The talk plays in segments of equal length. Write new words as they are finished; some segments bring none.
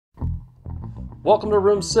Welcome to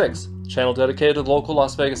Room 6, a channel dedicated to the local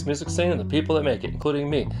Las Vegas music scene and the people that make it, including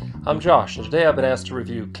me. I'm Josh, and today I've been asked to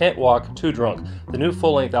review Can't Walk, Too Drunk, the new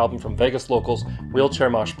full-length album from Vegas locals Wheelchair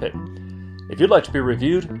Mosh Pit. If you'd like to be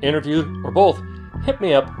reviewed, interviewed, or both, hit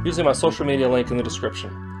me up using my social media link in the description.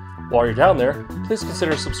 While you're down there, please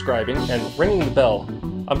consider subscribing and ringing the bell.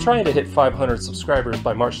 I'm trying to hit 500 subscribers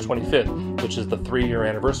by March 25th, which is the 3-year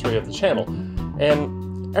anniversary of the channel, and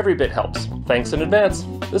every bit helps. Thanks in advance.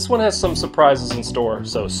 This one has some surprises in store,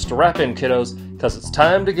 so strap in, kiddos, because it's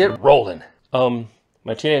time to get rolling.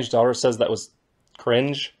 My teenage daughter says that was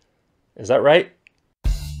cringe. Is that right?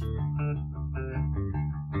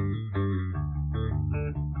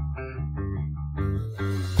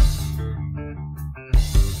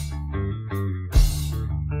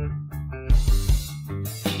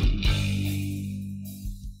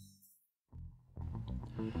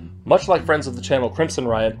 Much like friends of the channel Crimson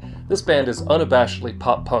Riot, this band is unabashedly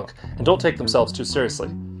pop-punk and don't take themselves too seriously.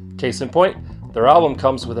 Case in point, their album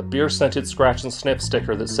comes with a beer-scented scratch and sniff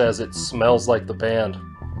sticker that says it smells like the band.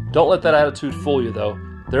 Don't let that attitude fool you though.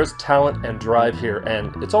 There's talent and drive here,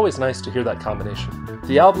 and it's always nice to hear that combination.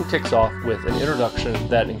 The album kicks off with an introduction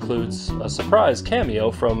that includes a surprise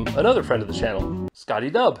cameo from another friend of the channel, Scotty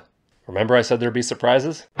Dub. Remember I said there'd be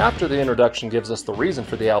surprises? After the introduction gives us the reason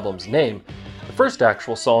for the album's name, the first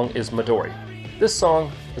actual song is Midori. This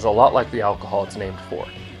song is a lot like the alcohol it's named for.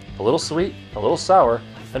 A little sweet, a little sour,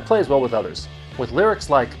 and plays well with others. With lyrics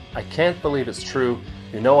like, "I can't believe it's true,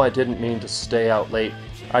 you know I didn't mean to stay out late,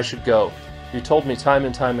 I should go. You told me time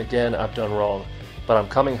and time again I've done wrong, but I'm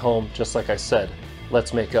coming home just like I said,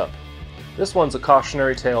 let's make up." This one's a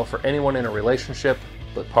cautionary tale for anyone in a relationship,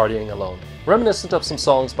 but partying alone. Reminiscent of some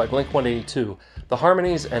songs by Blink-182, the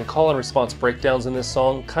harmonies and call and response breakdowns in this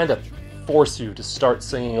song kind of force you to start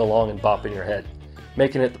singing along and bopping your head,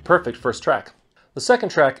 making it the perfect first track. The second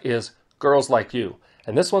track is Girls Like You,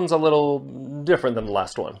 and this one's a little different than the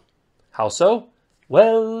last one. How so?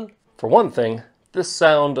 Well, for one thing, this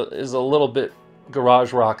sound is a little bit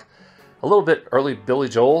garage rock, a little bit early Billy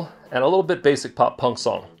Joel, and a little bit basic pop-punk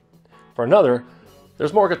song. For another,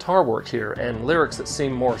 there's more guitar work here and lyrics that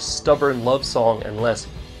seem more stubborn love song and less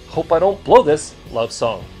hope I don't blow this love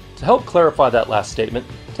song. To help clarify that last statement,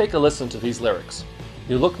 take a listen to these lyrics.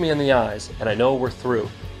 You look me in the eyes, and I know we're through,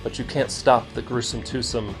 but you can't stop the gruesome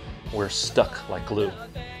twosome, we're stuck like glue.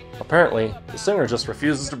 Apparently, the singer just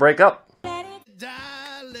refuses to break up. Let it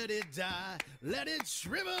die, let it die, let it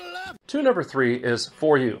shrivel up. Tune number 3 is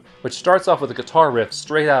For You, which starts off with a guitar riff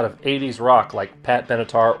straight out of 80s rock like Pat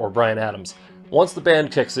Benatar or Bryan Adams. Once the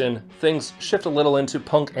band kicks in, things shift a little into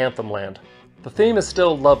punk anthem land. The theme is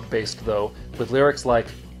still love-based though, with lyrics like,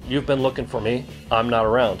 "You've been looking for me, I'm not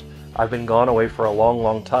around. I've been gone away for a long,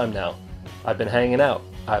 long time now. I've been hanging out,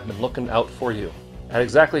 I've been looking out for you." At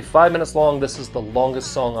exactly 5 minutes long, this is the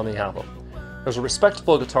longest song on the album. There's a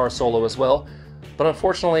respectable guitar solo as well, but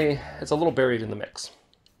unfortunately, it's a little buried in the mix.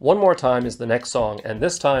 One More Time is the next song, and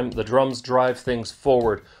this time the drums drive things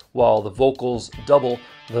forward while the vocals double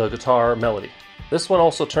the guitar melody. This one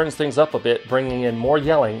also turns things up a bit, bringing in more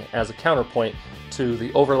yelling as a counterpoint to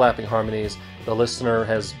the overlapping harmonies the listener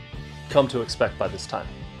has come to expect by this time.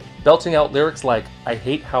 Belting out lyrics like, "I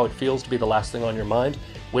hate how it feels to be the last thing on your mind,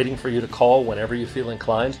 waiting for you to call whenever you feel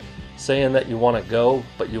inclined, saying that you want to go,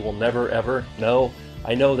 but you will never ever, no,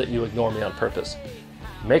 I know that you ignore me on purpose."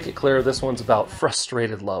 Make it clear this one's about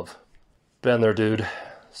frustrated love. Been there, dude.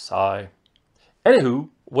 Sigh. Anywho,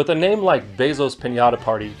 with a name like Bezos Pinata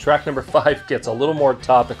Party, track number 5 gets a little more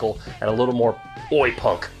topical and a little more oi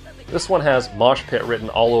punk. This one has Mosh Pit written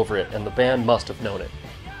all over it, and the band must have known it.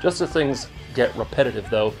 Just as things get repetitive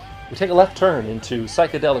though, we take a left turn into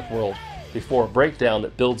psychedelic world before a breakdown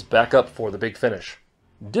that builds back up for the big finish.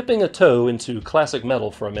 Dipping a toe into classic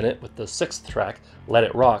metal for a minute with the 6th track, Let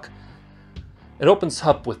It Rock. It opens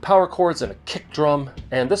up with power chords and a kick drum,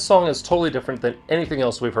 and this song is totally different than anything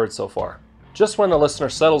else we've heard so far. Just when the listener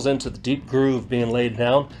settles into the deep groove being laid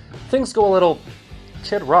down, things go a little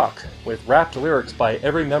Kid Rock, with rapped lyrics by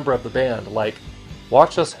every member of the band like,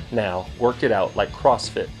 "Watch us now, work it out like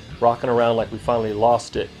CrossFit, rocking around like we finally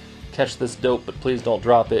lost it, catch this dope but please don't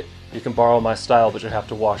drop it, you can borrow my style but you have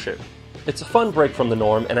to wash it." It's a fun break from the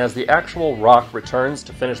norm, and as the actual rock returns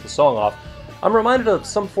to finish the song off, I'm reminded of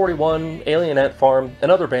Sum 41, Alien Ant Farm,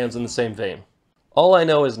 and other bands in the same vein. All I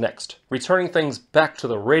Know Is next, returning things back to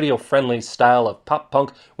the radio-friendly style of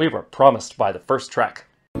pop-punk we were promised by the first track.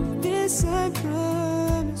 This I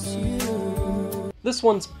promise you. This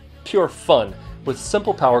one's pure fun, with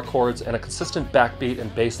simple power chords and a consistent backbeat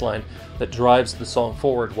and bass line that drives the song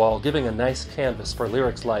forward while giving a nice canvas for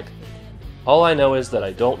lyrics like, "All I know is that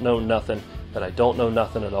I don't know nothing, that I don't know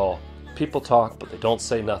nothing at all. People talk, but they don't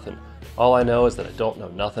say nothing. All I know is that I don't know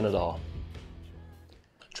nothing at all.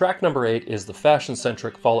 Track number 8 is the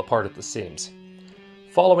fashion-centric Fall Apart at the Seams.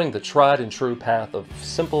 Following the tried and true path of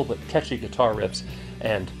simple but catchy guitar riffs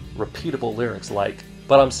and repeatable lyrics like,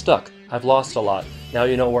 "But I'm stuck, I've lost a lot, now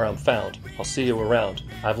you know where I'm found, I'll see you around,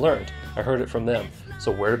 I've learned, I heard it from them,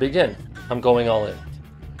 so where to begin? I'm going all in."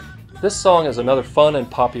 This song is another fun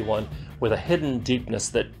and poppy one with a hidden deepness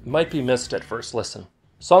that might be missed at first listen.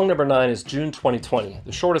 Song number 9 is June 2020,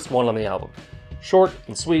 the shortest one on the album. Short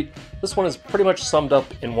and sweet, this one is pretty much summed up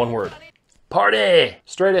in one word. Party!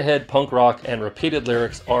 Straight ahead punk rock and repeated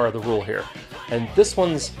lyrics are the rule here. And this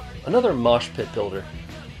one's another mosh pit builder.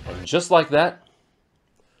 And just like that,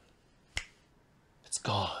 it's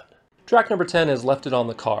gone. Track number 10 is Left It on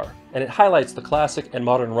the Car, and it highlights the classic and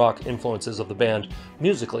modern rock influences of the band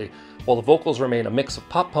musically, while the vocals remain a mix of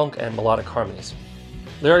pop punk and melodic harmonies.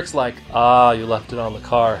 Lyrics like, "Ah, you left it on the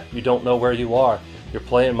car, you don't know where you are, you're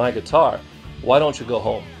playing my guitar, why don't you go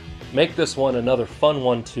home?" make this one another fun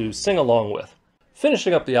one to sing along with.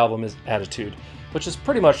 Finishing up the album is Attitude, which is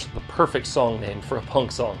pretty much the perfect song name for a punk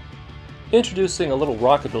song. Introducing a little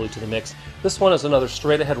rockabilly to the mix, this one is another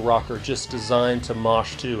straight-ahead rocker just designed to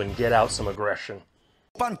mosh to and get out some aggression.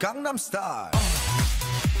 Gangnam Style.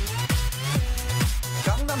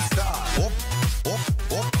 Gangnam Style.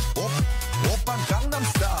 Gangnam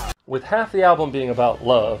Style. With half the album being about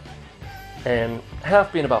love and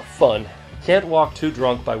half being about fun, Can't Walk Too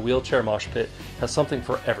Drunk by Wheelchair Mosh Pit has something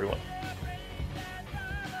for everyone.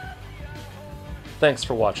 Thanks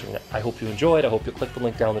for watching. I hope you enjoyed. I hope you'll click the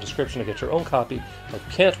link down in the description to get your own copy of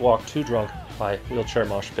Can't Walk Too Drunk by Wheelchair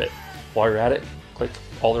Mosh Pit. While you're at it, click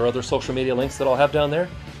all their other social media links that I'll have down there,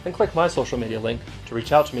 and click my social media link to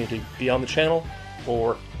reach out to me to be on the channel,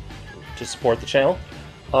 or to support the channel,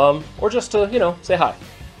 or just to, say hi.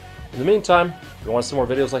 In the meantime, if you want to see more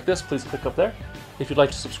videos like this, please click up there. If you'd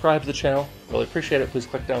like to subscribe to the channel, really appreciate it, please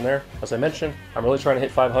click down there. As I mentioned, I'm really trying to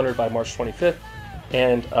hit 500 by March 25th,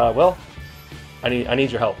 and, well, I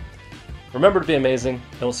need your help. Remember to be amazing,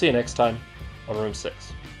 and we'll see you next time on Room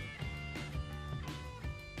 6.